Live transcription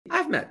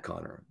met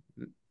Connor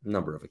a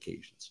number of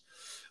occasions.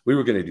 We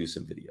were going to do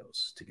some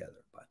videos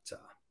together, but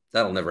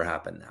that'll never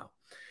happen now.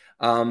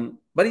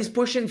 But he's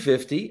pushing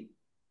 50,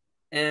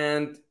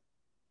 and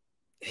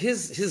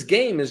his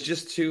game is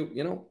just to,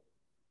 you know,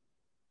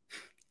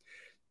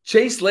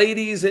 chase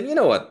ladies, and you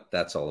know what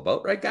that's all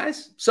about, right,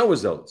 guys? So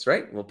is those,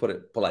 right? We'll put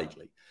it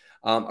politely.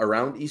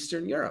 Around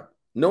Eastern Europe.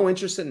 No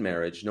interest in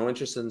marriage, no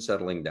interest in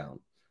settling down.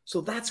 So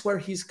that's where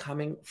he's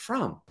coming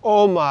from.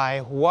 Oh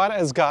my, what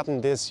has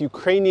gotten this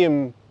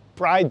Ukrainian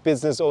bride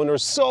business owner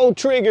so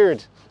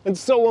triggered and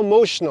so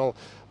emotional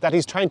that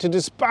he's trying to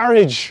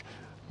disparage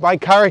my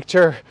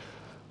character?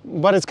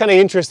 But it's kind of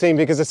interesting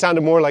because it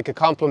sounded more like a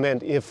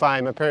compliment if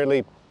I'm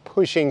apparently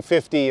pushing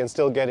 50 and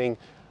still getting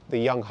the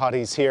young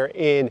hotties here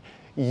in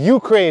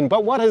Ukraine.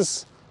 But what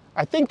has,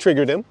 I think,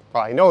 triggered him,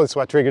 well, I know it's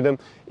what triggered him,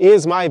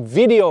 is my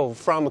video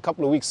from a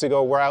couple of weeks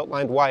ago where I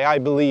outlined why I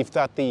believe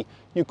that the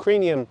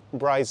Ukrainian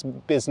bride's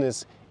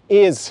business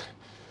is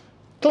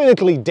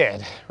clinically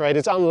dead, right?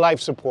 It's on life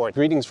support.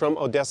 Greetings from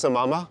Odessa,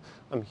 Mama.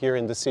 I'm here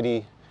in the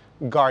city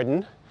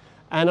garden.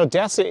 And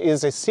Odessa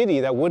is a city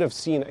that would have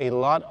seen a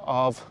lot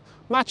of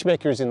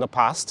matchmakers in the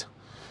past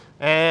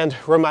and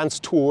romance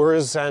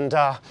tours and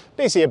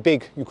basically a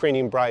big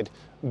Ukrainian bride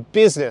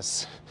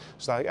business.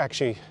 So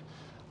actually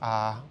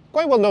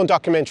quite well-known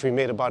documentary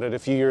made about it a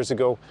few years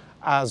ago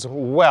as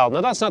well.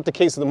 Now that's not the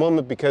case at the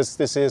moment because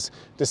this is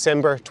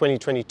December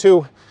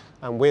 2022,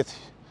 and with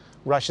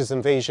Russia's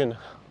invasion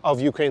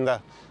of Ukraine,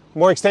 the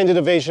more extended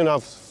invasion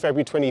of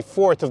February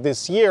 24th of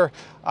this year,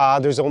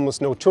 there's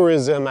almost no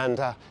tourism, and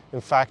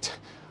in fact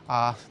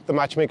the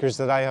matchmakers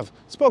that I have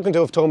spoken to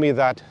have told me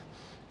that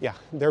yeah,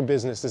 their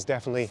business is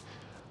definitely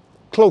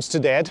close to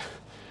dead.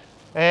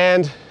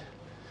 And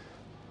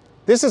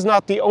this is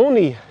not the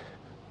only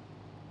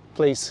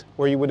place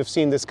where you would have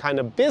seen this kind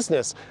of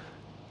business.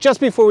 Just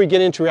before we get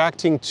into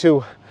reacting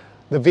to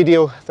the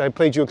video that I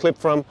played you a clip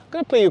from, I'm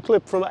going to play you a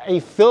clip from a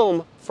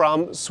film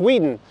from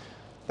Sweden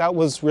that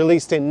was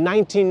released in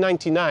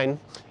 1999,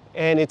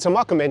 and it's a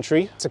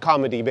mockumentary. It's a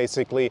comedy,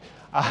 basically,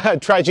 a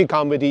tragic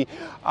comedy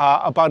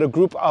about a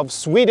group of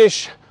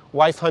Swedish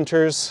wife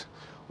hunters,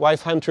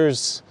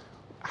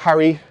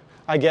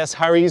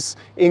 Harrys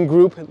in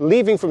group,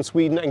 leaving from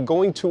Sweden and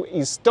going to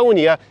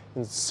Estonia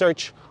in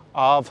search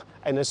of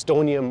an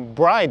Estonian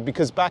bride,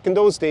 because back in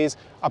those days,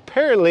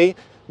 apparently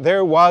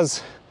there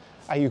was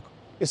a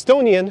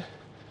Estonian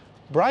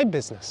bride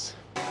business.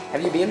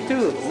 Have you been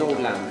to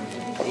Nordland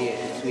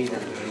in Sweden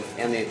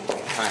any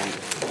time?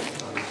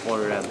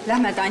 Or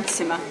Lähme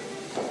tantsima.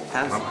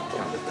 Dancing?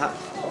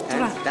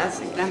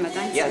 Lähme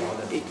tantsima. Yeah,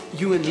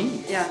 you and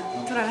me? Yeah,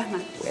 tule lähme.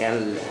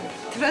 Well,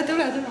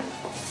 Tule.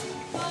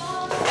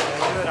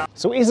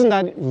 So isn't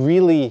that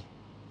really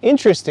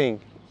interesting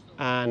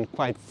and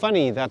quite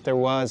funny that there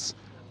was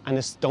an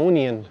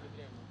Estonian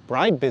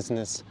bride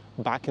business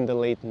back in the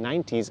late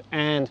 90s?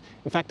 And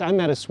in fact, I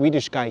met a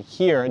Swedish guy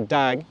here,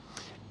 Dag,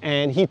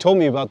 and he told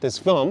me about this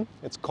film.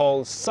 It's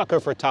called Sucker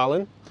for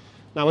Talent.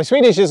 Now, my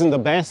Swedish isn't the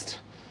best,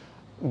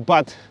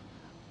 but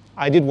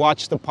I did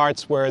watch the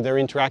parts where they're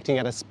interacting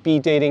at a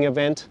speed dating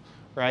event,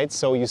 right?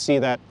 So you see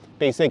that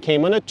basically they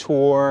came on a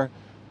tour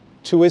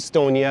to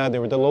Estonia. There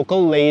were the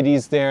local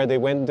ladies there. They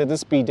went to the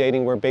speed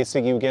dating where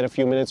basically you get a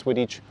few minutes with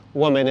each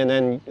woman, and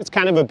then it's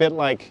kind of a bit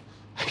like,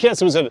 I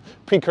guess it was a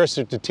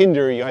precursor to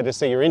Tinder. You either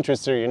say you're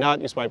interested or you're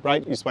not. You swipe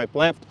right, you swipe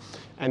left,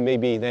 and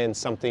maybe then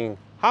something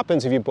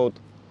happens if you both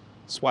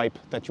swipe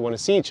that you want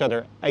to see each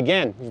other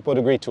again, if you both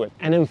agree to it.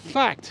 And in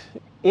fact,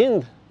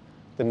 in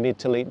the mid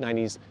to late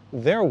 90s,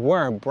 there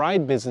were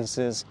bride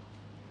businesses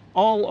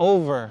all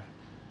over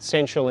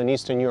Central and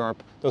Eastern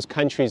Europe, those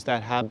countries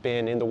that had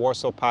been in the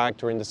Warsaw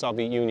Pact or in the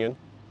Soviet Union,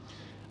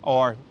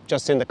 or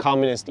just in the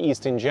communist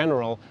East in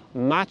general,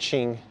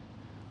 matching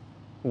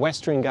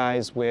Western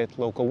guys with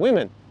local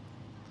women.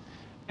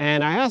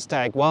 And I asked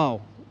Dag,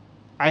 wow,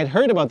 I had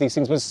heard about these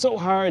things, but it's so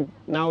hard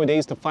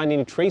nowadays to find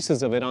any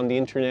traces of it on the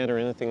internet or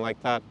anything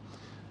like that.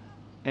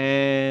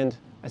 And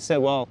I said,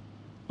 well,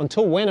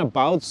 until when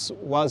abouts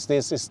was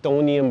this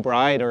Estonian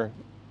bride or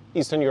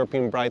Eastern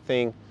European bride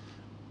thing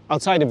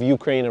outside of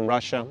Ukraine and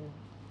Russia,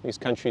 these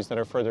countries that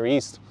are further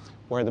east,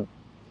 where the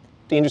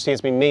industry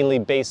has been mainly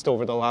based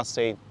over the last,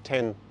 say,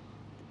 10,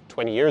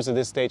 20 years at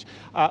this stage.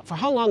 For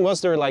how long was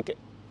there like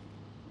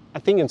a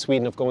thing in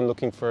Sweden of going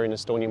looking for an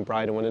Estonian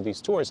bride on one of these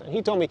tours? And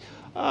he told me,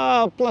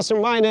 plus or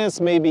minus,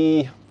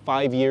 maybe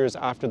 5 years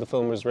after the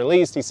film was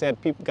released. He said,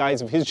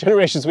 guys of his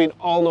generation in Sweden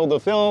all know the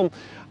film.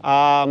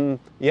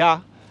 Yeah.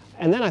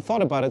 And then I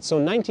thought about it. So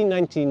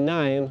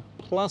 1999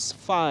 plus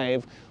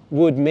 5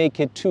 would make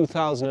it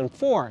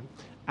 2004.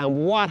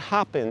 And what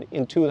happened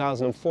in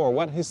 2004?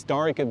 What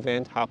historic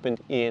event happened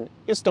in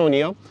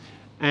Estonia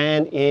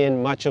and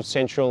in much of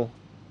Central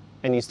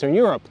and Eastern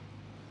Europe?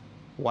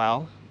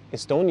 Well,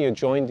 Estonia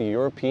joined the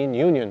European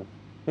Union.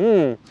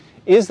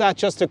 Is that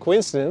just a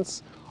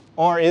coincidence,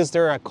 or is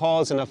there a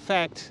cause and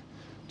effect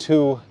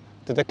to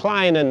the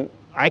decline? And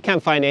I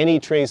can't find any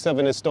trace of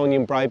an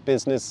Estonian bride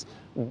business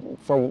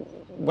for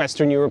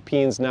Western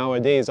Europeans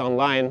nowadays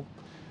online,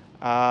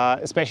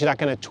 especially that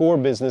kind of tour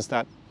business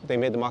that they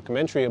made the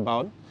mockumentary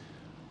about.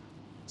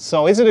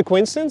 So is it a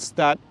coincidence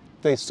that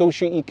the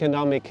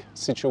socioeconomic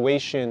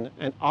situation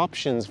and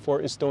options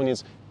for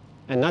Estonians,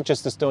 and not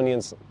just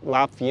Estonians,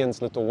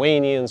 Latvians,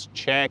 Lithuanians,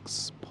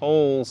 Czechs,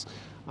 Poles,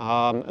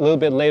 a little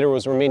bit later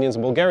was Romanians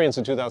and Bulgarians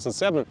in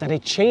 2007, that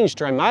it changed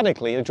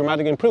dramatically, it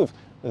dramatically improved.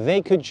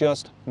 They could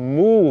just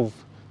move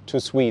to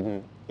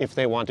Sweden if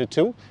they wanted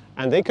to,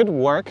 and they could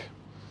work.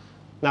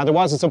 Now there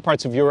was in some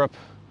parts of Europe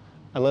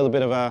a little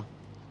bit of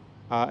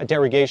a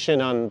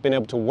derogation on being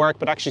able to work,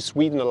 but actually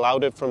Sweden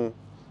allowed it from,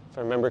 if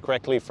I remember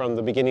correctly, from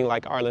the beginning,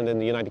 like Ireland and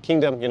the United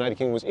Kingdom. The United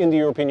Kingdom was in the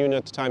European Union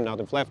at the time, now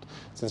they've left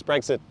since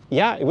Brexit.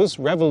 Yeah, it was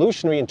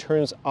revolutionary in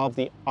terms of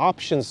the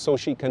options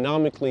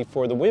socioeconomically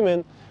for the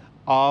women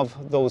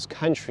of those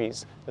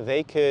countries.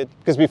 They could,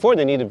 because before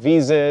they needed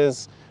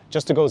visas,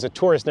 just to go as a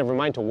tourist, never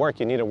mind to work,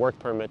 you need a work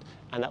permit,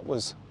 and that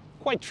was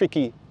quite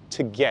tricky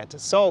to get.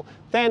 So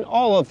then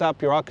all of that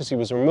bureaucracy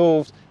was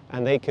removed,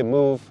 and they could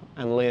move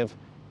and live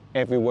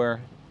everywhere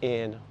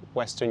in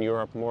Western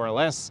Europe, more or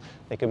less.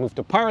 They could move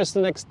to Paris the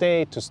next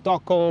day, to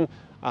Stockholm,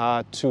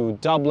 to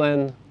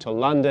Dublin, to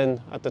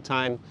London at the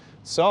time.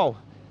 So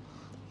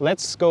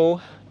let's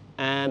go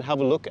and have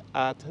a look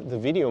at the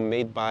video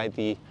made by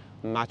the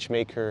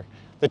matchmaker,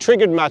 the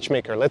triggered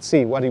matchmaker. Let's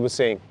see what he was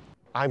saying.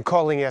 I'm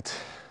calling it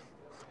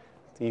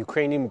the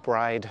Ukrainian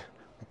bride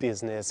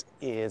business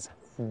is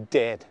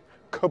dead,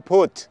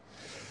 kaput.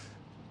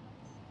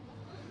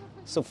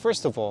 So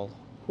first of all,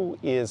 who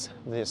is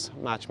this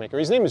matchmaker?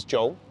 His name is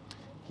Joe.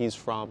 He's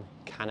from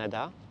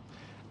Canada,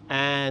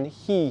 and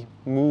he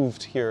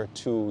moved here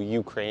to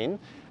Ukraine,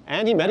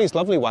 and he met his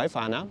lovely wife,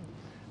 Anna,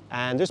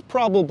 and there's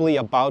probably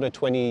about a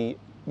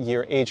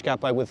 20-year age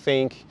gap, I would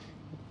think.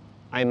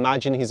 I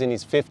imagine he's in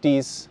his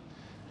 50s,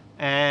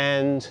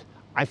 and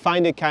I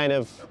find it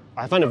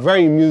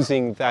very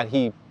amusing that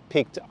he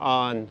picked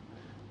on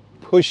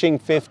pushing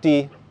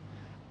 50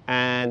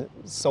 and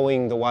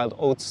sowing the wild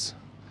oats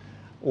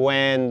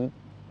when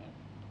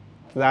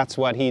that's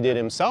what he did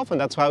himself, and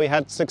that's how he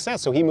had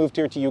success. So he moved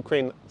here to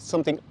Ukraine,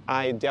 something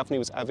I definitely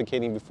was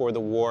advocating before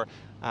the war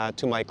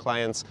to my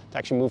clients, to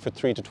actually move for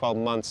 3 to 12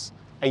 months,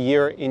 a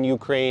year in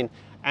Ukraine.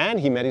 And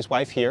he met his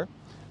wife here.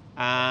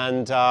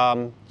 And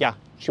yeah,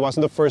 she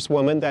wasn't the first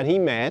woman that he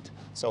met.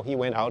 So he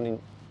went out and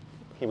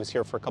he was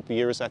here for a couple of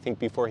years, I think,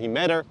 before he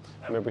met her.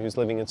 I remember he was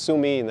living in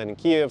Sumy and then in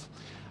Kiev.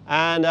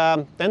 And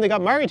then they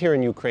got married here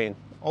in Ukraine.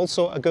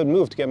 Also a good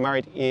move to get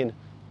married in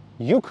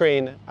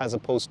Ukraine as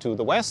opposed to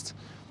the West.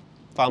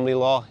 Family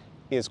law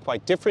is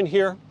quite different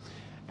here.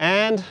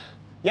 And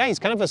yeah, he's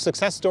kind of a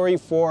success story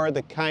for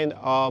the kind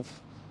of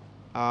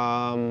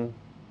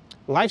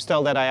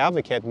lifestyle that I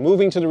advocate.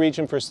 Moving to the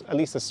region for at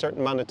least a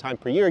certain amount of time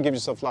per year, give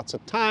yourself lots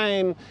of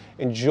time,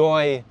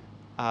 enjoy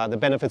the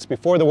benefits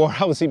before the war,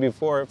 obviously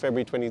before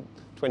February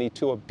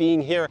 2022 of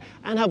being here,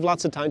 and have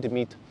lots of time to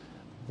meet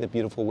the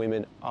beautiful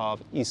women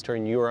of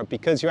Eastern Europe,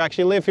 because you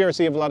actually live here,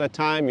 so you have a lot of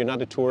time, you're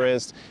not a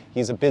tourist.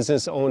 He's a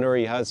business owner,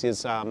 he has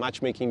his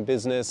matchmaking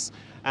business,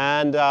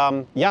 and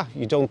yeah,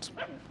 you don't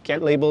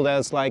get labeled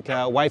as like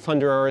a wife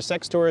hunter or a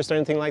sex tourist or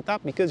anything like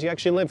that, because you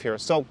actually live here.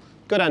 So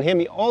good on him.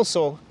 He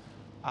also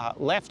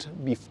left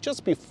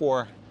just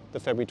before the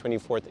February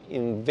 24th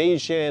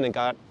invasion and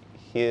got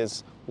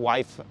his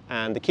wife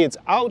and the kids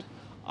out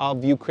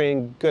of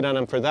Ukraine. Good on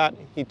him for that.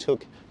 He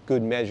took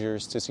good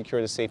measures to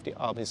secure the safety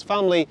of his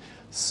family.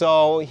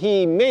 So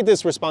he made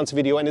this response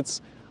video, and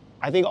it's,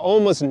 I think,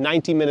 almost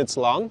 90 minutes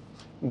long,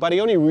 but he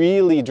only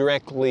really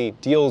directly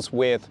deals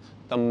with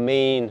the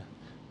main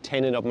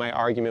tenet of my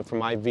argument for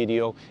my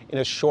video in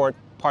a short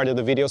part of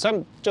the video. So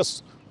I'm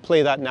just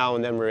play that now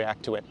and then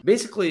react to it.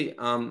 Basically,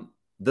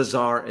 the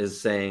Tsar is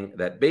saying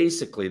that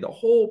basically the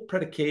whole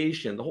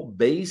predication, the whole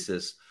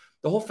basis,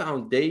 the whole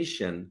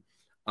foundation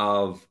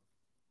of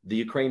the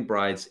Ukraine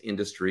brides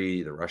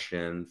industry, the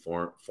Russian,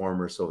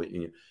 former Soviet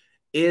Union,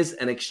 is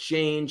an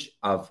exchange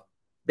of,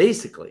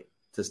 basically,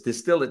 to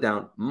distill it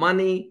down,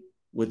 money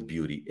with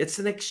beauty. It's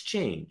an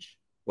exchange.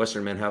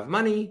 Western men have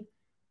money,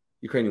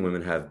 Ukrainian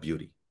women have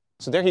beauty.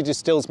 So there he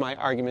distills my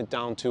argument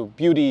down to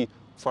beauty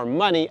for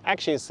money.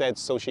 Actually, it said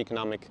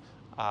socioeconomic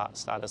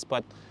status,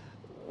 but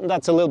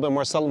that's a little bit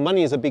more subtle.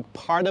 Money is a big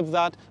part of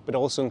that, but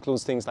also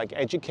includes things like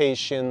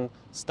education,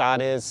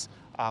 status,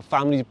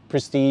 family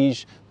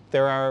prestige.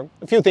 There are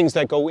a few things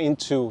that go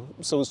into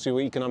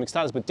socioeconomic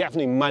status, but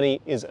definitely money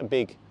is a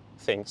big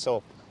thing.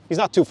 So he's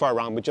not too far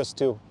wrong, but just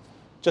to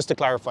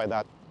clarify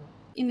that.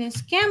 In a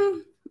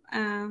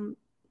scam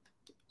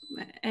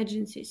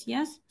agencies,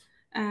 yes,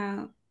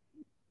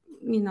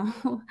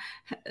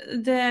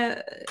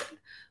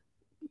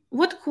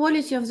 what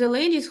quality of the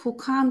ladies who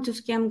come to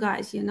scam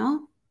guys,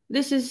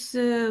 this is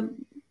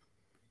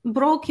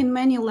broken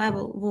many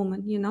level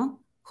woman,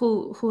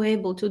 who are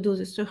able to do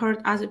this, to hurt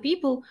other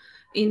people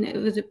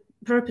with the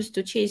purpose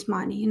to chase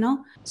money,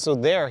 So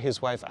there, his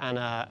wife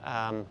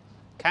Anna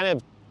kind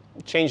of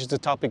changes the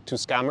topic to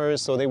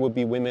scammers. So they would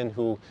be women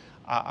who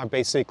are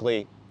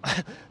basically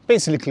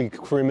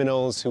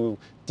criminals who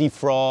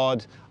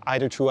defraud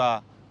either through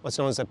a what's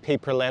known as a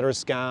paper letter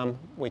scam,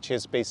 which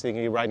is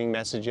basically writing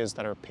messages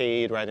that are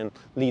paid, right, and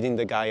leading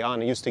the guy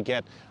on. I used to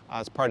get,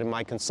 as part of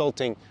my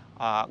consulting,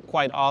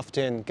 quite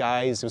often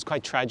guys, it was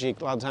quite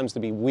tragic, a lot of times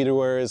they'd be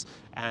widowers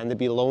and they'd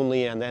be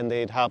lonely, and then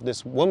they'd have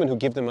this woman who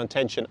give them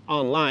attention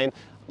online,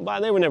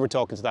 but they were never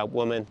talking to that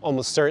woman.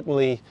 Almost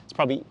certainly, it's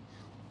probably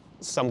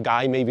some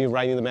guy maybe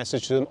writing the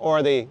message to them,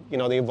 or they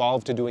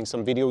evolved to doing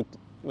some video,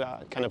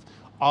 kind of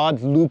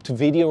odd looped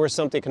video or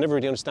something. I could never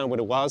really understand what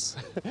it was.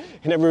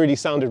 It never really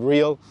sounded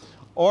real.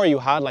 Or you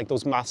had like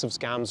those massive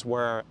scams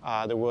where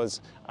there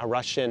was a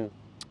Russian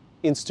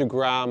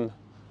Instagram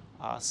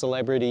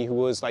celebrity who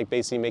was like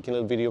basically making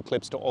little video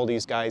clips to all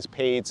these guys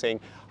paid, saying,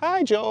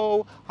 "Hi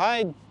Joe,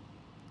 hi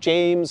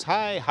James,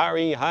 hi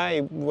Harry,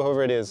 hi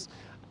whoever it is,"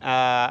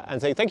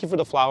 and saying, "Thank you for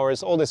the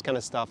flowers," all this kind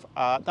of stuff.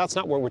 That's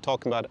not what we're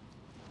talking about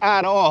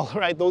at all,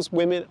 right? Those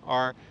women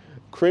are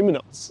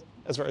criminals,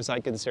 as far as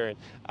I'm concerned.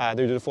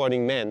 They're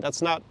defrauding men.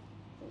 That's not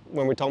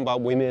when we're talking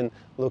about women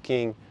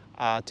looking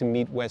to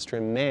meet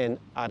Western men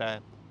at a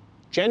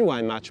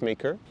genuine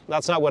matchmaker.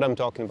 That's not what I'm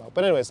talking about.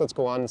 But anyways, let's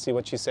go on and see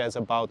what she says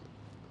about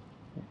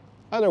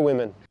other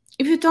women.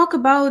 If you talk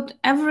about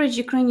average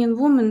Ukrainian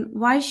woman,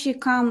 why she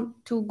come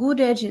to good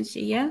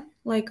agency, yeah,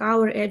 like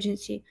our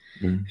agency,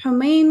 her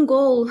main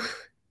goal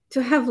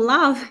to have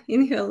love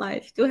in her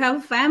life, to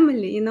have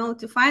family,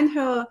 to find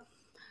her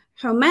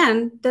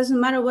man, doesn't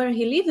matter where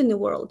he live in the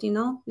world,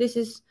 this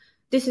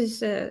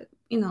is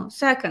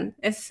second,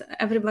 as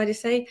everybody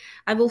say,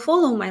 I will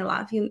follow my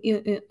love,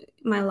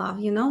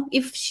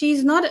 if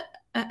she's not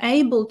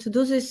able to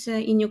do this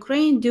in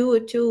Ukraine due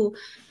to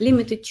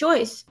limited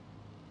choice.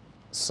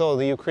 So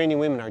the Ukrainian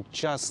women are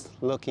just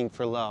looking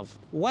for love.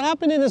 What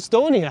happened in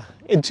Estonia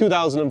in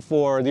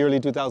 2004, the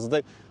early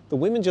 2000s? The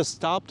women just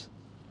stopped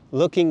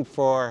looking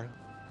for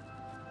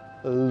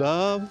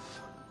love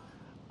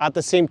at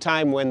the same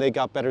time when they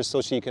got better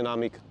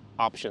socioeconomic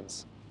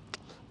options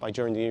by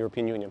joining the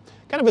European Union.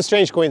 Kind of a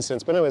strange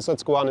coincidence, but anyways,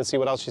 let's go on and see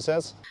what else she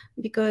says.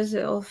 Because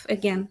of,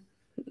 again,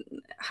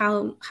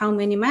 how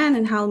many men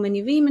and how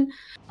many women.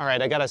 All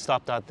right, I gotta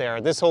stop that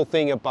there. This whole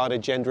thing about a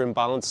gender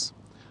imbalance,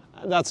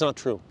 that's not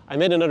true. I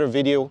made another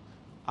video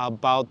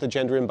about the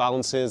gender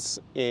imbalances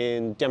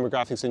in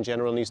demographics in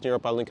general in Eastern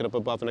Europe. I'll link it up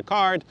above in a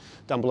card,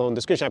 down below in the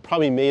description. I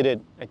probably made it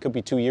could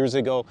be 2 years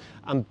ago.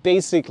 And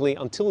basically,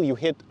 until you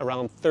hit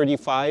around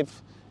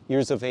 35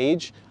 years of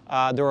age,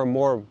 there are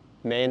more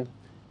men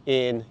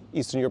in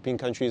Eastern European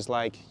countries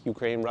like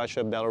Ukraine,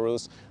 Russia,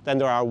 Belarus than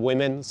there are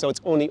women. So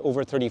it's only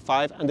over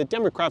 35. And the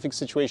demographic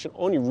situation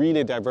only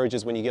really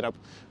diverges when you get up,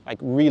 like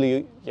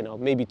really,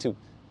 maybe to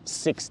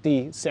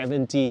 60,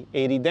 70,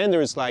 80, then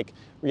there's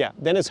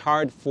then it's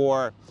hard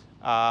for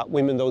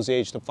women those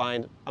age to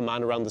find a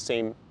man around the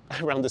same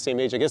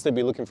age. I guess they'd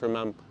be looking for a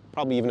man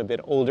probably even a bit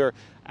older,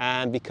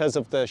 and because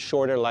of the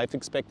shorter life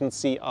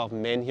expectancy of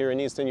men here in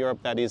Eastern Europe,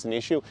 that is an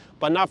issue,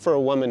 but not for a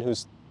woman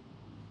who's,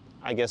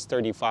 I guess,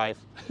 35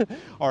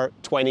 or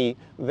 20.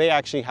 They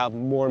actually have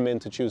more men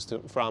to choose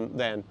from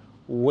than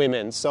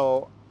women.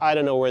 So I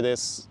don't know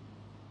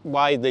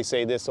why they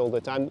say this all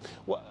the time.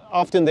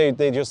 Often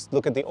they just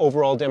look at the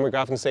overall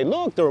demographic and say,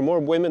 look, there are more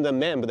women than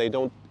men, but they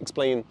don't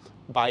explain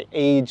by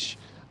age.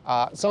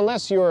 So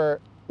unless you're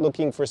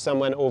looking for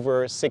someone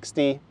over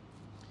 60,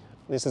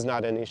 this is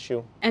not an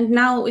issue. And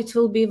now it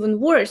will be even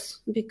worse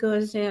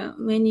because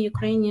many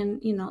Ukrainian,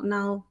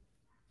 now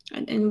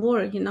in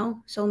war,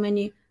 so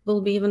many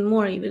will be even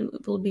more,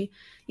 will be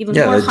even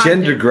more. The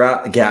gender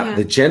gap,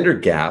 the gender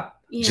gap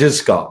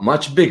just got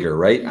much bigger,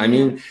 right? I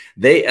mean,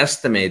 they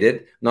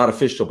estimated, not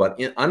official, but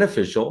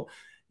unofficial,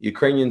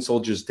 Ukrainian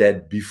soldiers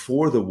dead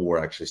before the war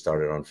actually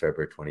started on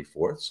February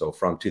 24th. So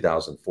from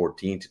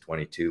 2014 to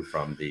 22,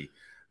 from the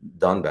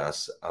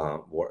Donbass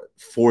war,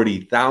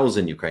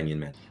 40,000 Ukrainian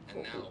men.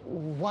 And now,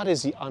 what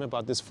is he on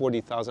about this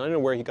 40,000? I don't know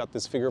where he got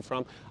this figure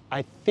from.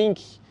 I think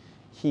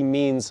he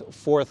means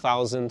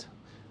 4,000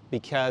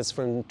 because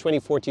from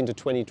 2014 to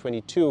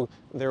 2022,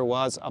 there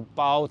was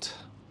about,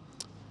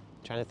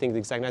 trying to think the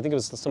exact, I think it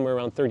was somewhere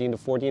around 13 to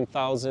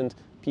 14,000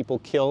 people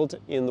killed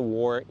in the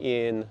war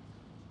in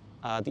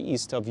the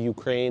east of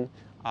Ukraine.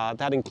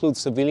 That includes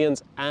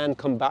civilians and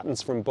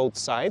combatants from both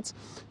sides.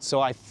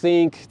 So I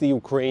think the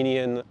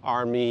Ukrainian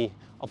army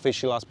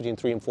officially lost between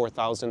 3,000 and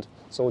 4,000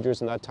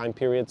 soldiers in that time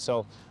period.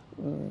 So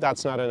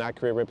that's not an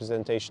accurate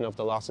representation of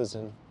the losses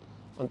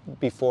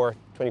before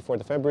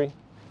 24th of February.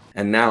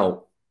 And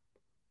now,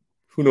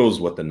 who knows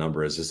what the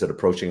number is? Is it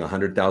approaching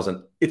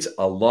 100,000? It's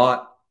a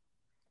lot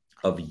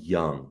of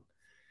young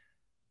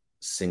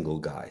single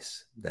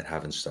guys that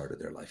haven't started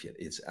their life yet.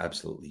 It's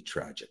absolutely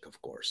tragic,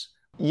 of course.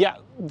 Yeah,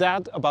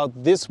 that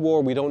about this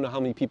war, we don't know how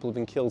many people have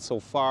been killed so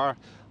far.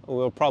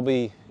 We'll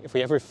probably, if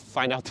we ever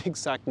find out the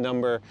exact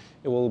number,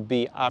 it will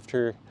be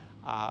after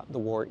the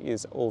war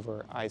is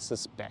over, I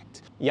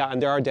suspect. Yeah,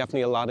 and there are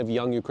definitely a lot of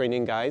young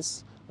Ukrainian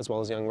guys, as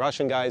well as young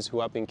Russian guys who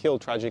have been killed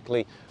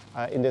tragically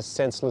in this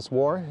senseless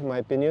war, in my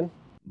opinion.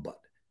 But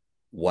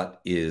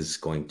what is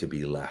going to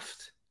be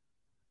left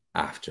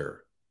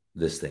after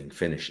this thing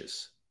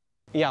finishes?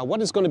 Yeah,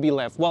 what is going to be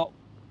left? Well,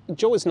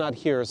 Joe is not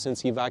here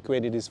since he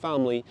evacuated his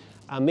family.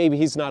 Maybe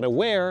he's not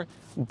aware,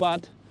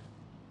 but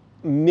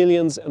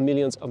millions and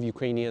millions of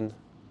Ukrainian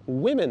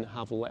women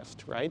have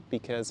left, right?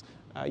 Because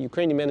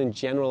Ukrainian men in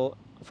general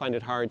find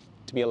it hard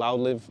to be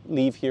allowed to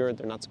leave here.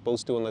 They're not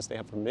supposed to unless they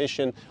have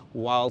permission.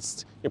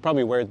 Whilst you're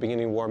probably aware at the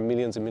beginning of the war,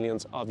 millions and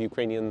millions of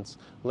Ukrainians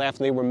left.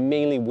 And they were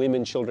mainly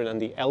women, children, and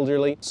the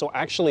elderly. So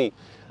actually,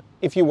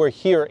 if you were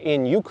here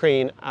in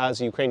Ukraine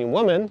as a Ukrainian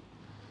woman,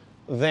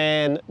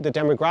 then the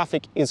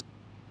demographic is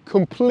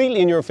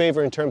completely in your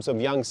favor in terms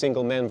of young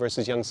single men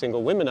versus young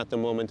single women at the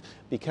moment,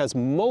 because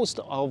most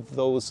of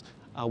those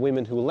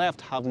women who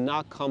left have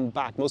not come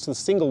back. Most of the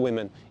single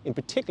women in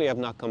particular have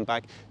not come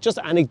back. Just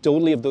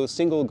anecdotally, of those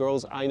single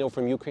girls I know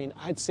from Ukraine,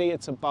 I'd say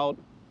it's about,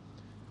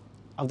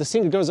 of the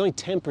single girls, only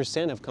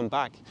 10% have come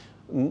back.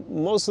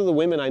 Most of the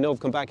women I know have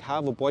come back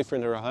have a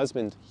boyfriend or a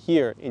husband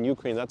here in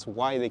Ukraine. That's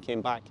why they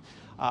came back.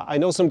 I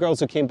know some girls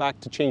who came back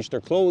to change their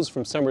clothes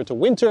from summer to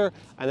winter,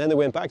 and then they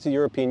went back to the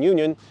European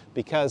Union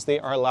because they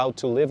are allowed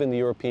to live in the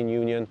European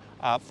Union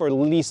for at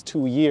least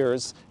 2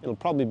 years. It'll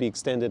probably be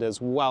extended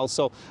as well.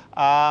 So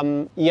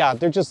yeah,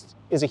 there just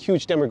is a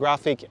huge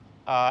demographic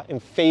in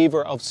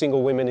favor of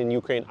single women in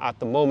Ukraine at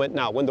the moment.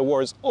 Now, when the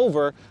war is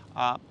over,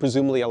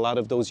 presumably a lot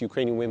of those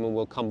Ukrainian women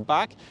will come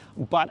back.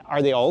 But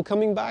are they all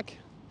coming back?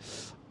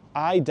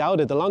 I doubt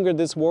it. The longer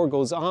this war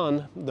goes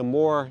on, the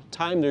more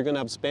time they're going to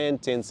have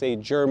spent in, say,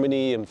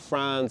 Germany and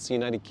France, the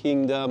United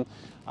Kingdom,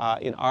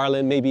 in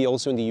Ireland, maybe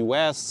also in the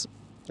US,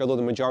 although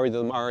the majority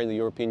of them are in the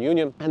European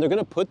Union. And they're going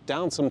to put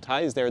down some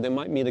ties there. They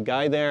might meet a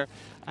guy there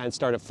and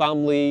start a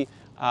family.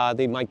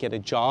 They might get a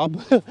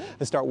job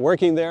and start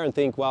working there and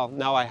think, well,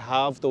 now I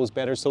have those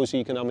better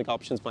socioeconomic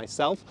options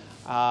myself,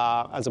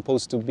 as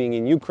opposed to being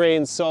in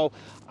Ukraine. So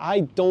I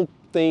don't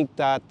think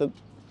that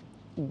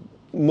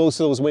most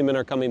of those women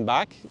are coming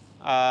back.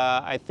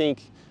 I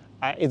think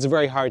it's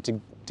very hard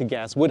to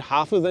guess. Would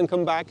half of them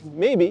come back?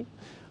 Maybe.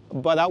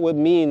 But that would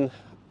mean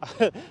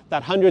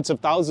that hundreds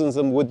of thousands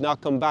of them would not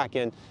come back.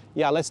 And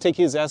yeah, let's take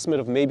his estimate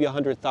of maybe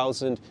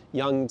 100,000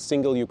 young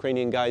single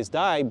Ukrainian guys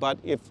die. But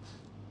if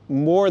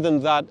more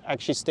than that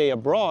actually stay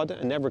abroad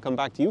and never come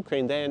back to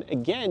Ukraine, then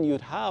again,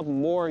 you'd have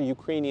more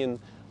Ukrainian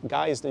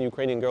guys than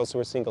Ukrainian girls who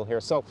are single here.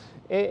 So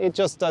it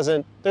just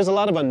doesn't, there's a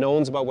lot of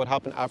unknowns about what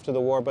happened after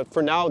the war, but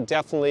for now,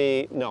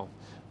 definitely no.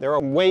 There are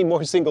way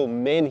more single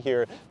men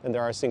here than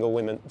there are single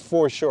women,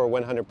 for sure,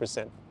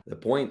 100%. The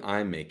point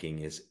I'm making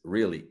is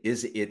really,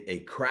 is it a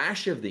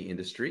crash of the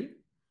industry,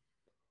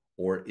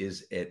 or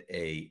is it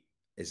a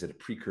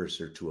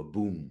precursor to a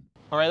boom?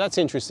 All right, that's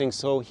interesting.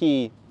 So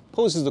he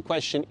poses the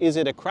question, is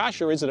it a crash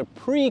or is it a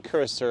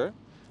precursor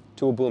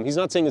to a boom? He's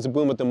not saying it's a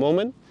boom at the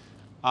moment.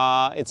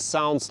 It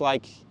sounds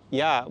like,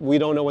 yeah, we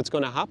don't know what's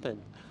going to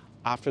happen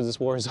after this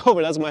war is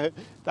over.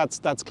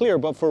 That's clear.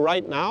 But for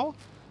right now,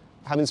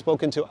 having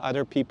spoken to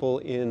other people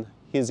in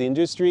his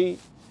industry,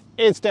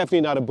 it's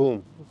definitely not a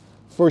boom,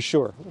 for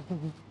sure.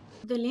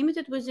 They're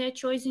limited with their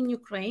choice in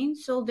Ukraine,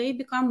 so they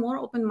become more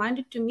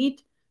open-minded to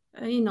meet,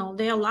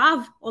 their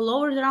love all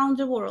over around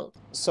the world.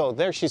 So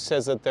there she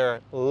says that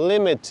they're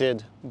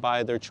limited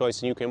by their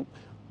choice in Ukraine.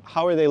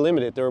 How are they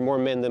limited? There are more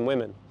men than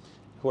women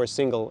who are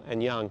single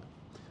and young.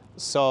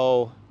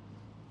 So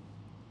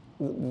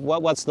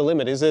what's the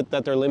limit? Is it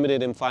that they're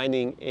limited in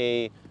finding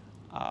a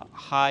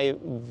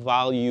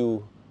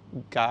high-value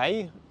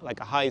guy, like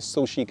a high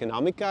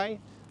socioeconomic guy?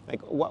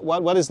 Like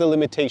what is the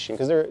limitation?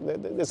 Because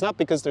it's not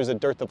because there's a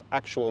dearth of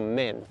actual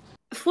men.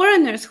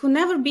 Foreigners who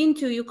never been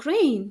to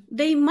Ukraine,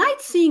 they might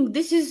think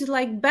this is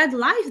like bad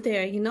life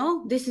there,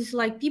 this is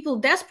like people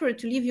desperate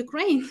to leave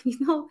Ukraine,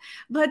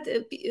 but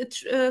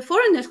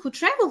foreigners who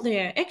travel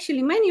there,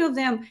 actually many of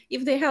them,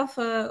 if they have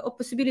a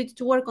possibility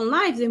to work on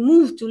life, they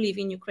move to live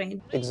in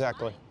Ukraine.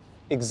 Exactly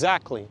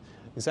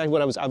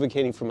what I was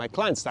advocating for my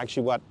clients.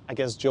 Actually what I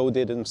guess Joe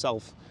did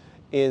himself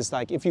is,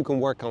 like, if you can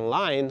work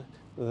online,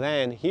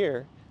 then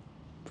here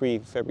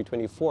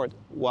pre-February 24th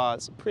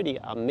was pretty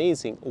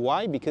amazing.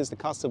 Why? Because the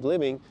cost of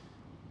living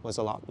was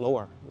a lot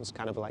lower. It was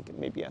kind of like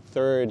maybe a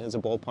third as a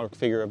ballpark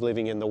figure of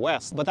living in the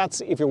West. But that's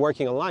if you're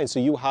working online. So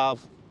you have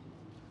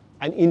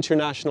an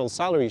international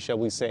salary, shall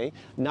we say,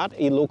 not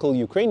a local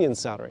Ukrainian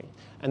salary.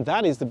 And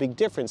that is the big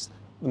difference.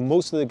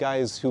 Most of the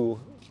guys who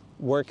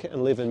work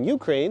and live in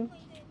Ukraine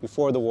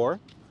before the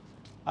war,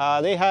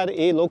 they had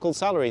a local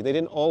salary. They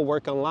didn't all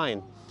work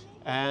online.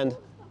 And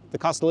the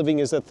cost of living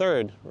is a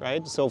third,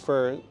 right? So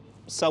for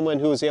someone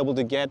who is able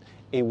to get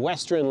a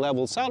Western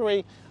level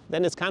salary,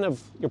 then it's kind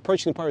of, your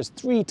purchasing power is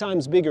 3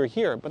 times bigger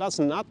here. But that's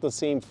not the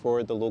same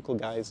for the local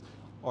guys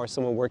or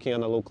someone working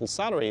on a local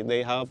salary.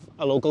 They have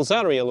a local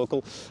salary,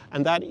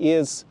 and that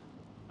is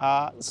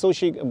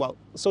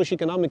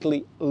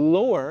socioeconomically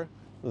lower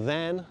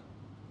than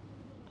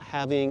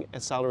having a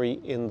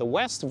salary in the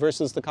West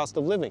versus the cost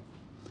of living.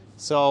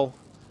 So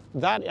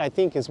that, I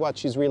think, is what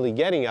she's really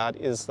getting at,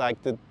 is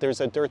like that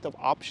there's a dearth of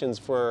options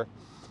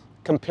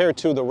compared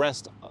to the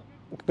West,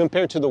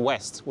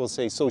 we'll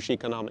say,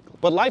 socioeconomically.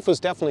 But life was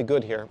definitely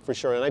good here, for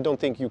sure. And I don't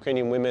think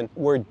Ukrainian women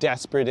were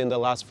desperate in the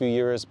last few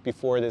years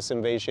before this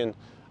invasion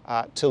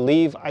to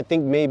leave. I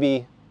think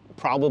maybe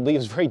probably. It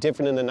was very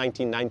different in the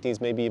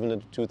 1990s, maybe even in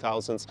the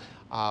 2000s,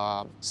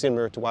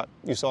 similar to what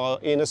you saw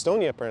in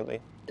Estonia, apparently.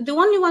 The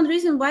only one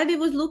reason why they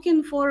was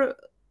looking for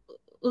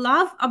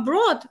love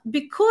abroad,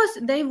 because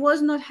they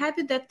was not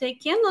happy that they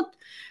cannot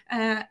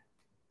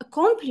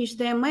accomplish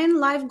their main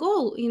life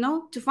goal,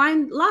 to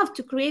find love,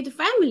 to create a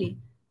family.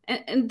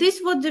 And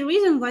this was the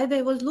reason why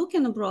they was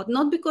looking abroad,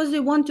 not because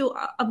they want to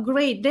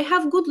upgrade. They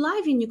have good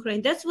life in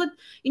Ukraine. That's what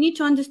you need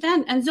to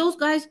understand. And those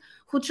guys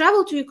who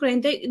travel to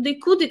Ukraine, they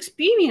could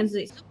experience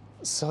this.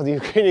 So the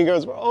Ukrainian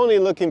girls were only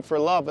looking for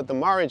love at the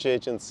marriage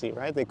agency,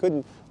 right? They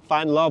couldn't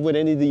find love with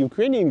any of the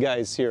Ukrainian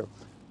guys here.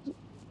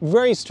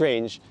 Very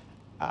strange.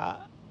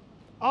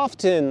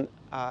 Often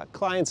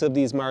clients of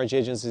these marriage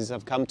agencies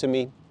have come to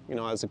me,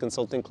 as a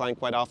consulting client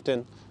quite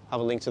often. I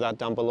have a link to that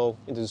down below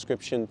in the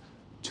description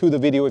to the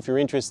video if you're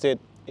interested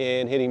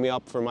in hitting me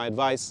up for my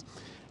advice.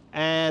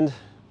 And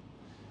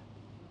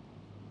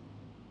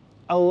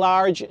a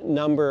large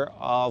number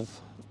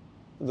of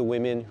the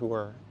women who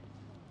are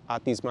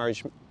at these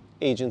marriage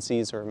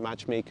agencies or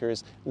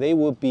matchmakers, they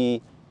will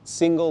be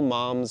single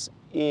moms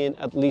in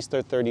at least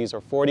their 30s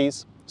or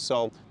 40s.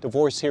 So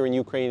divorce here in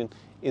Ukraine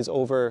is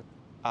over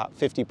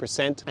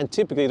 50%. And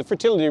typically the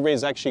fertility rate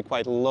is actually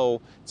quite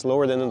low. It's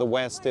lower than in the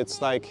West.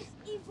 It's like,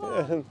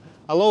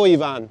 hello,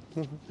 Ivan.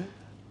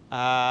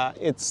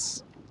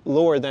 It's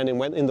lower than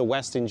in the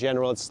West in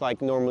general. It's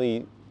like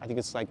normally, I think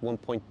it's like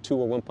 1.2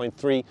 or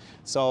 1.3.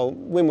 So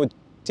women would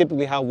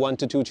typically have 1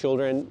 to 2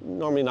 children,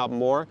 normally not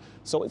more.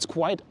 So it's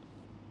quite,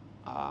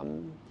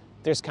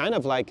 there's kind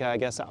of like, I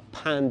guess, a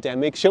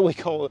pandemic, shall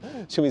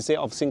we say,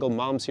 of single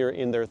moms here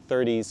in their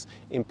 30s,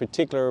 in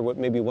particular with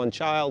maybe 1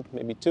 child,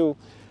 maybe 2.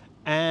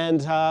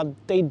 And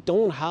they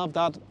don't have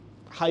that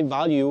high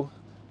value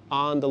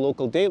on the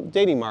local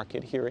dating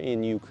market here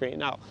in Ukraine.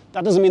 Now,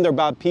 that doesn't mean they're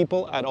bad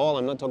people at all.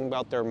 I'm not talking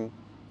about their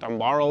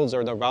morals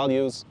or their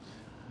values.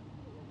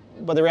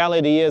 But the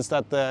reality is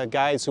that the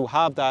guys who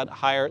have that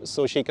higher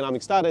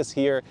socioeconomic status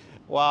here,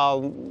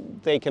 well,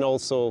 they can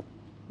also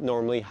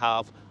normally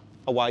have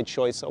a wide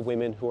choice of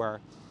women who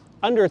are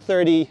under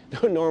 30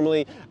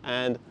 normally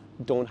and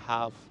don't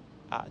have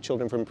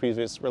children from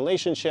previous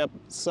relationship.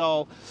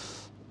 So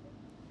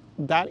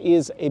that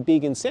is a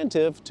big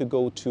incentive to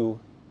go to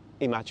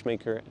a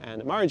matchmaker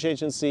and a marriage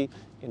agency.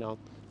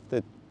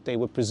 That they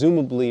would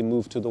presumably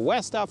move to the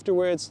West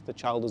afterwards, the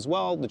child as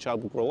well. The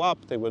child would grow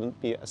up, they wouldn't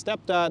be a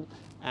stepdad,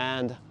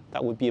 and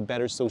that would be a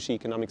better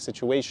socioeconomic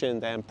situation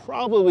than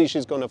probably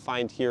she's going to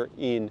find here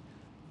in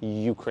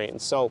Ukraine.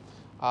 So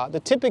the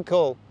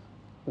typical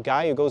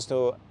guy who goes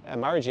to a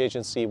marriage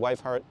agency,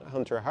 wife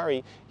hunter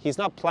Harry, he's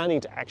not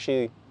planning to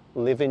actually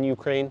live in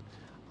Ukraine.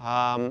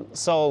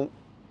 So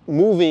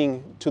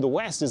moving to the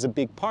West is a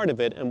big part of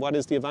it. And what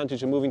is the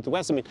advantage of moving to the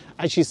West? I mean,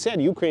 as she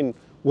said, Ukraine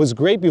was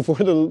great before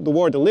the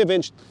war to live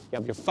in. You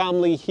have your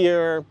family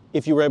here.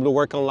 If you were able to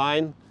work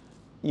online,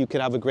 you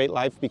could have a great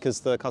life because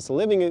the cost of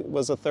living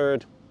was a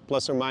third,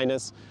 plus or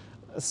minus.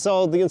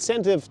 So the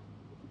incentive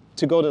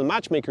to go to the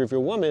matchmaker if you're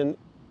a woman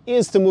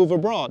is to move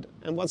abroad.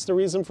 And what's the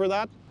reason for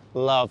that?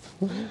 Love.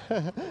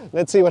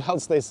 Let's see what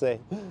else they say.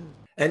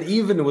 And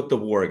even with the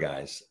war,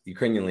 guys,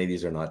 Ukrainian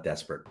ladies are not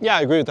desperate. Yeah,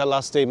 I agree with that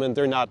last statement.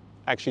 They're not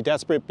actually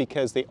desperate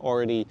because they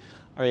already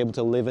are able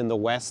to live in the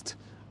West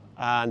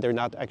and they're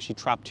not actually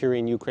trapped here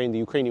in Ukraine. The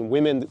Ukrainian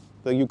women,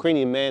 the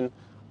Ukrainian men,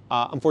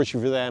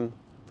 unfortunately for them,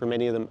 for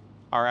many of them,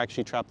 are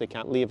actually trapped. They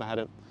can't leave. I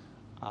had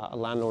a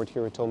landlord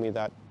here who told me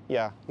that,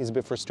 yeah, he's a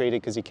bit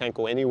frustrated because he can't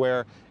go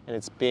anywhere and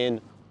it's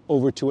been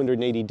over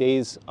 280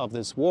 days of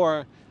this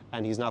war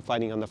and he's not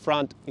fighting on the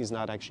front. He's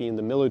not actually in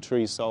the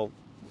military, so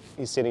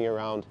he's sitting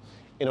around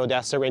in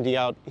Odessa renting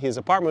out his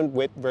apartment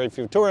with very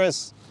few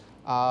tourists.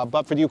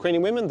 But for the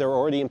Ukrainian women, they're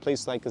already in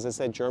places like, as I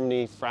said,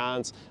 Germany,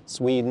 France,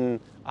 Sweden,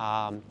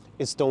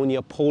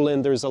 Estonia,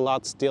 Poland. There's a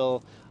lot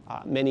still,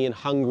 many in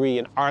Hungary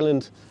and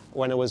Ireland.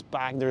 When I was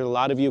back, there were a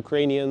lot of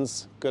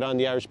Ukrainians. Good on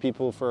the Irish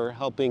people for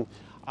helping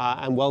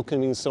and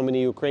welcoming so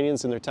many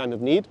Ukrainians in their time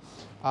of need.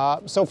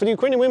 So for the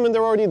Ukrainian women,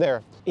 they're already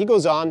there. He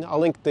goes on. I'll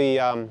link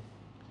the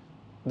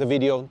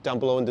video down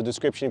below in the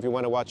description if you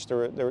want to watch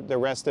the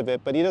rest of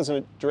it. But he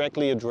doesn't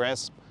directly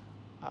address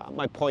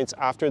my points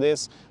after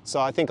this, so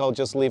I think I'll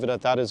just leave it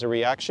at that as a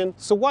reaction.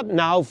 So what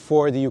now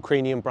for the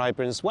Ukrainian bride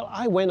business? Well,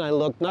 I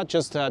looked not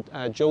just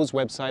at Joe's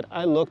website,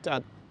 I looked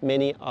at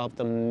many of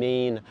the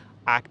main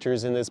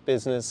actors in this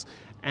business,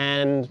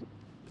 and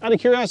out of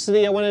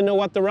curiosity, I want to know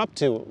what they're up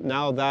to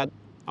now that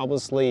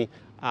obviously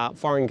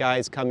foreign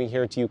guys coming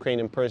here to Ukraine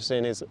in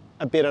person is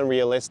a bit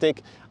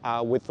unrealistic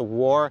with the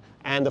war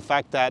and the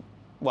fact that,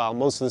 well,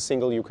 most of the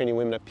single Ukrainian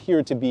women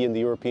appear to be in the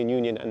European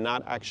Union and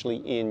not actually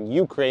in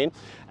Ukraine.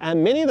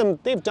 And many of them,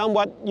 they've done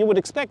what you would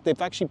expect.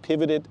 They've actually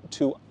pivoted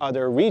to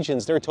other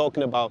regions. They're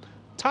talking about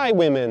Thai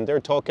women. They're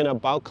talking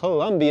about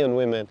Colombian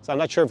women. So I'm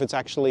not sure if it's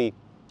actually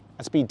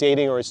a speed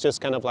dating or it's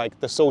just kind of like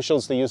the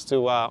socials they used to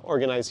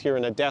organize here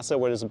in Odessa,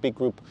 where there's a big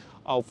group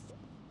of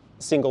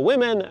single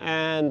women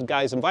and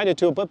guys invited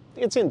to it, but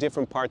it's in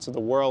different parts of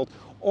the world.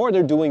 or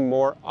they're doing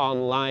more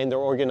online. They're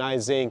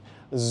organizing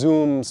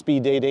Zoom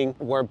speed dating,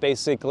 where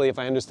basically, if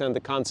I understand the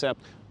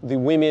concept, the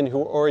Ukrainian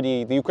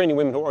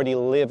women who already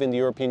live in the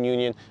European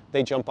Union,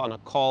 they jump on a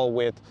call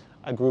with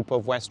a group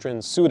of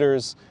Western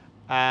suitors,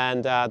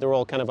 and they're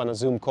all kind of on a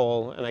Zoom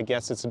call, and I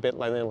guess it's a bit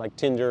like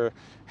Tinder.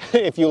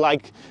 If you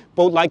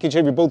both like each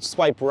other, you both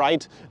swipe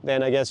right,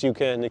 then I guess you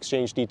can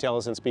exchange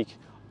details and speak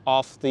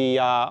off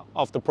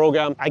the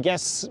program. I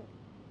guess,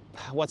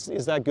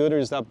 is that good or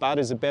is that bad?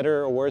 Is it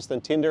better or worse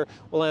than Tinder?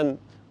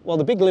 Well,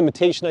 the big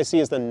limitation I see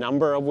is the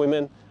number of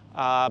women,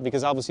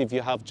 because obviously if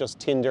you have just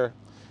Tinder,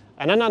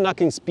 and I'm not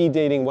knocking speed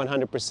dating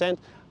 100%.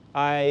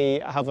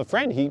 I have a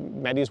friend, he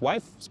met his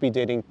wife speed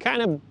dating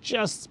kind of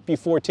just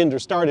before Tinder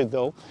started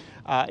though,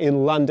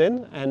 in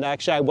London. And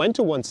actually I went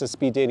to once a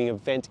speed dating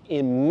event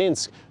in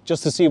Minsk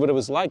just to see what it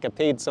was like. I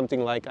paid something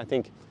like, I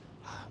think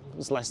it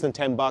was less than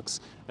 $10. And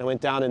I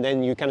went down, and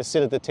then you kind of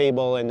sit at the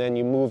table and then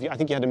you move. I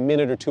think you had a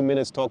minute or 2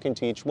 minutes talking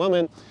to each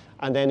woman.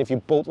 And then if you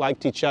both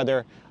liked each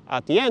other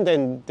at the end,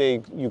 then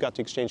you got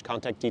to exchange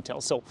contact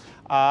details. So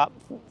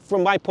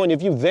from my point of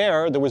view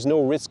there was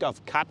no risk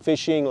of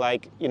catfishing,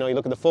 like, you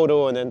look at the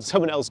photo and then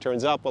someone else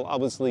turns up. Well,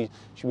 obviously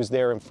she was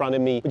there in front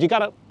of me. But you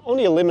got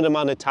only a limited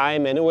amount of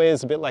time anyway.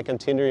 It's a bit like on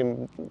Tinder,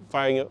 you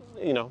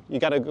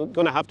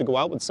gonna have to go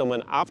out with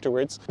someone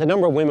afterwards. The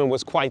number of women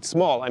was quite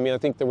small. I mean, I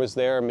think there was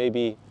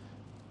maybe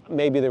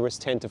there was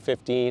 10 to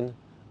 15.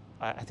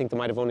 I think there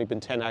might have only been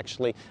 10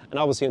 actually. And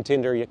obviously on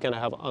Tinder, you kind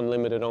of have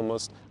unlimited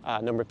almost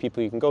number of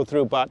people you can go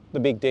through. But the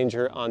big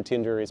danger on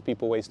Tinder is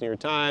people wasting your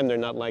time. They're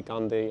not like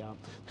on the,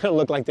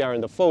 look like they are in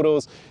the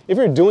photos. If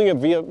you're doing it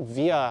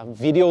via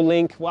video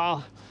link,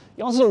 well,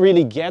 you also don't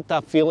really get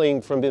that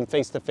feeling from being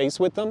face to face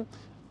with them.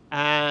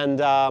 And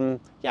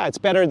yeah, it's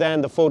better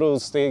than the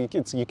photos. You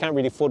can't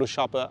really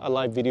Photoshop a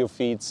live video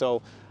feed.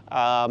 So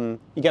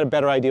you get a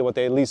better idea what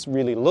they at least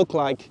really look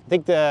like. I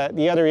think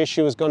the other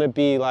issue is going to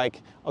be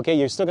like, okay,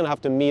 you're still going to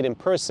have to meet in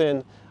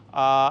person,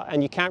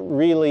 and you can't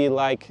really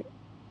like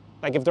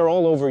if they're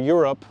all over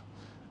Europe,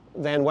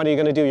 then what are you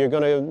going to do? You're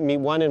going to meet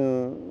one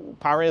in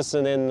Paris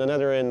and then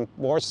another in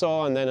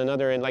Warsaw and then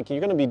another in,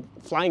 you're going to be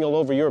flying all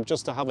over Europe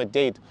just to have a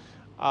date.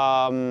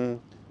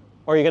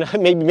 Or you're going to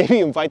maybe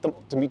invite them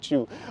to meet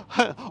you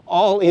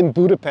all in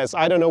Budapest.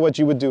 I don't know what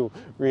you would do,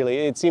 really.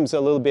 It seems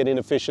a little bit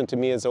inefficient to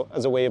me as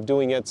a way of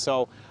doing it.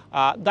 So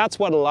that's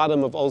what a lot of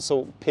them have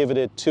also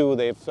pivoted to.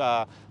 They've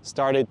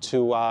started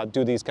to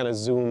do these kind of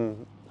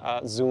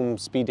Zoom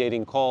speed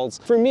dating calls.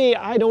 For me,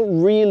 I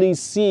don't really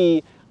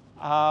see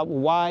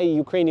why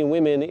Ukrainian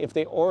women, if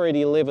they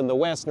already live in the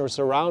West and are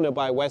surrounded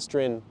by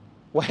Western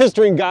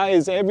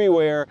guys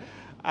everywhere,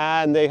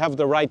 and they have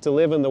the right to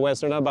live in the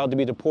West. They're not about to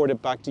be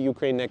deported back to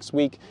Ukraine next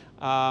week.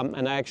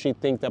 And I actually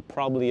think that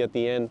probably at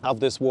the end of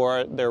this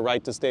war, their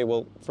right to stay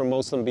will, for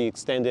most of them, be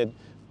extended,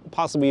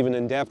 possibly even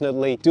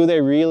indefinitely. Do they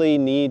really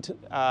need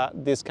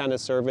this kind of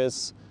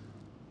service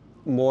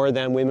more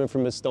than women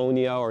from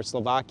Estonia or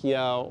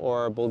Slovakia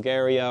or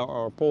Bulgaria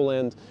or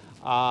Poland?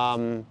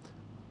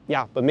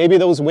 Yeah, but maybe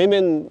those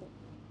women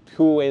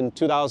who in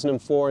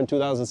 2004 and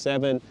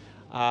 2007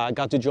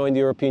 got to join the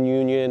European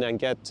Union and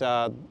get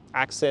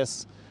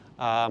access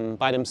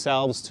by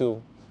themselves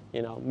to,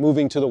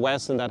 moving to the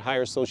West and that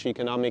higher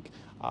socioeconomic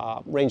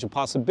range of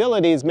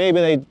possibilities.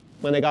 Maybe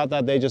when they got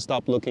that, they just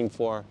stopped looking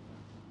for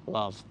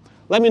love.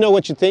 Let me know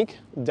what you think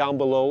down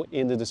below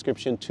in the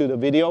description to the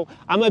video.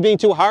 Am I being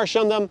too harsh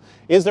on them?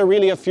 Is there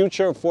really a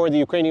future for the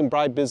Ukrainian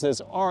bride business,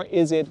 or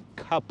is it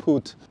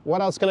kaput?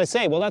 What else can I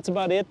say? Well, that's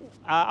about it.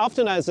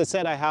 Often, as I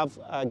said, I have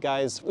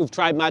guys who've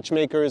tried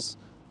matchmakers.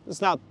 It's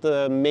not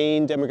the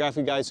main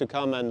demographic guys who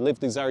come and live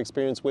the Zara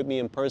experience with me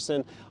in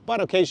person,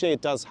 but occasionally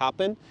it does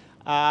happen.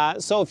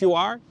 So if you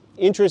are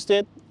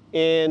interested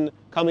in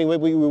coming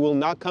with me, we will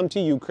not come to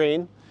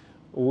Ukraine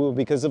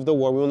because of the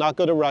war. We will not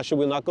go to Russia.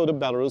 We will not go to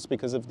Belarus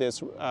because of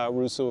this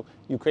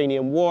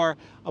Russo-Ukrainian war.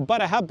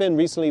 But I have been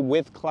recently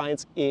with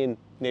clients in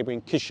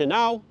neighboring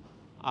Chisinau,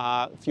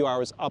 a few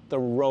hours up the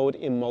road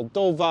in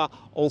Moldova,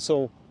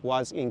 also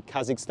was in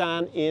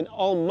Kazakhstan, in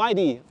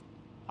almighty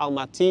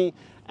Almaty,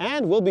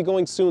 and we'll be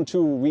going soon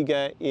to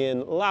Riga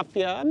in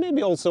Latvia, and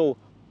maybe also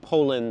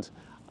Poland,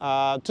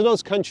 to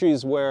those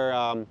countries where,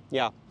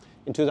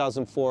 in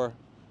 2004,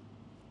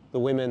 the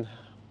women,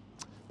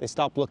 they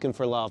stopped looking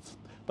for love.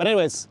 But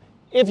anyways,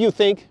 if you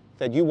think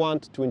that you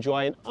want to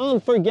enjoy an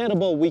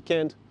unforgettable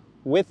weekend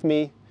with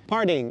me,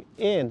 partying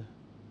in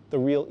the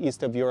real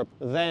East of Europe,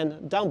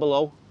 then down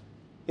below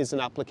is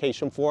an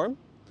application form.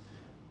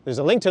 There's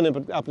a link to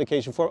an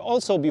application form.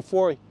 Also,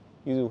 before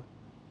you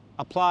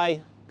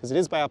apply, because it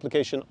is by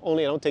application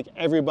only, I don't take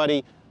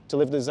everybody to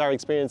live the Zara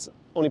experience,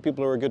 only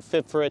people who are a good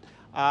fit for it.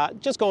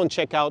 Just go and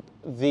check out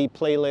the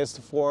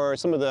playlist for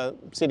some of the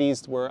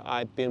cities where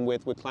I've been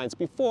with clients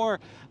before,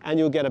 and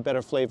you'll get a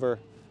better flavor,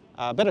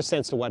 better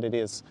sense to what it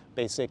is,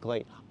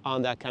 basically,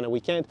 on that kind of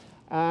weekend.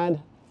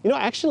 And,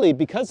 actually,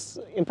 because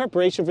in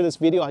preparation for this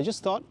video, I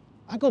just thought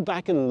I'd go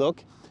back and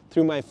look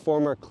through my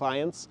former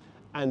clients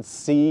and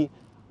see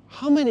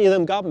how many of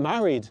them got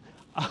married.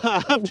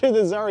 after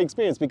the Zara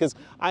experience, because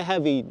I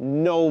have a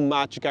no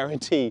match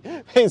guarantee.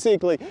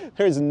 Basically,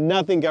 there's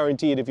nothing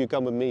guaranteed if you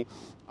come with me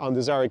on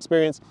the Zara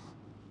experience.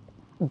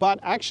 But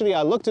actually,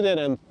 I looked at it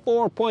and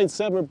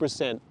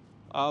 4.7%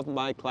 of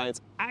my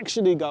clients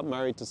actually got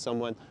married to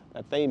someone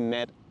that they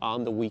met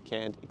on the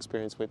weekend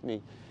experience with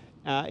me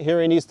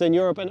here in Eastern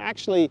Europe. And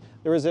actually,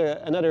 there was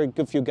another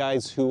good few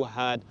guys who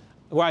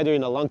were either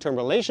in a long-term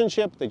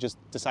relationship, they just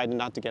decided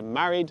not to get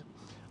married,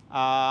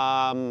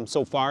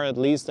 so far at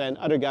least, and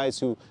other guys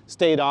who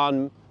stayed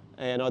on,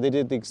 they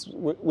did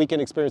the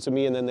weekend experience with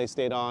me and then they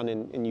stayed on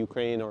in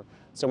Ukraine or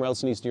somewhere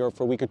else in Eastern Europe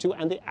for a week or two,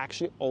 and they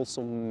actually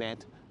also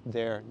met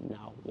their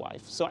now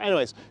wife. So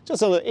anyways,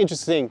 just an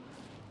interesting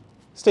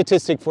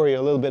statistic for you,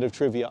 a little bit of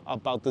trivia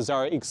about the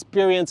Zara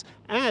experience.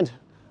 And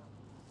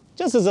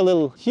just as a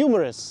little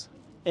humorous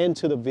end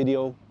to the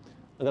video,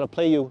 I'm going to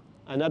play you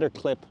another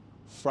clip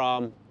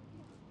from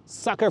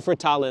Sucker for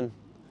Tallinn.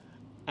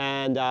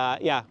 And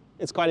yeah,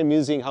 it's quite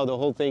amusing how the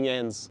whole thing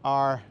ends.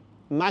 Our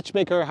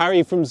matchmaker,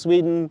 Harry from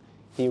Sweden,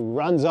 he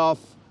runs off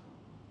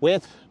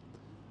with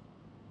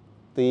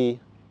the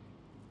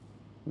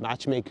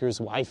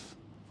matchmaker's wife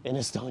in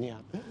Estonia.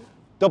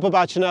 Do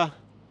побачення.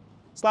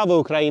 Slava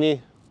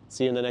Ukraini.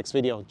 See you in the next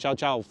video. Ciao,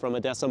 ciao from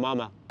Odessa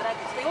Mama.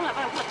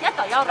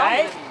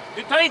 Nej,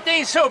 du tar inte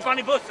in sopan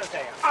i bussen,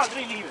 säger jag.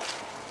 Aldrig i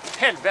livet.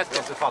 Helvete,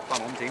 inte fattar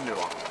någonting nu,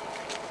 va?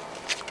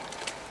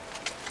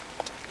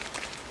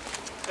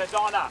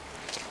 Svetlana,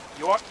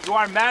 you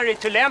are married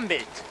to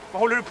Lembit. Vad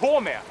håller du på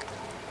med?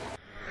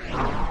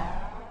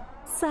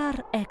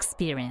 Zara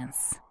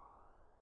Experience.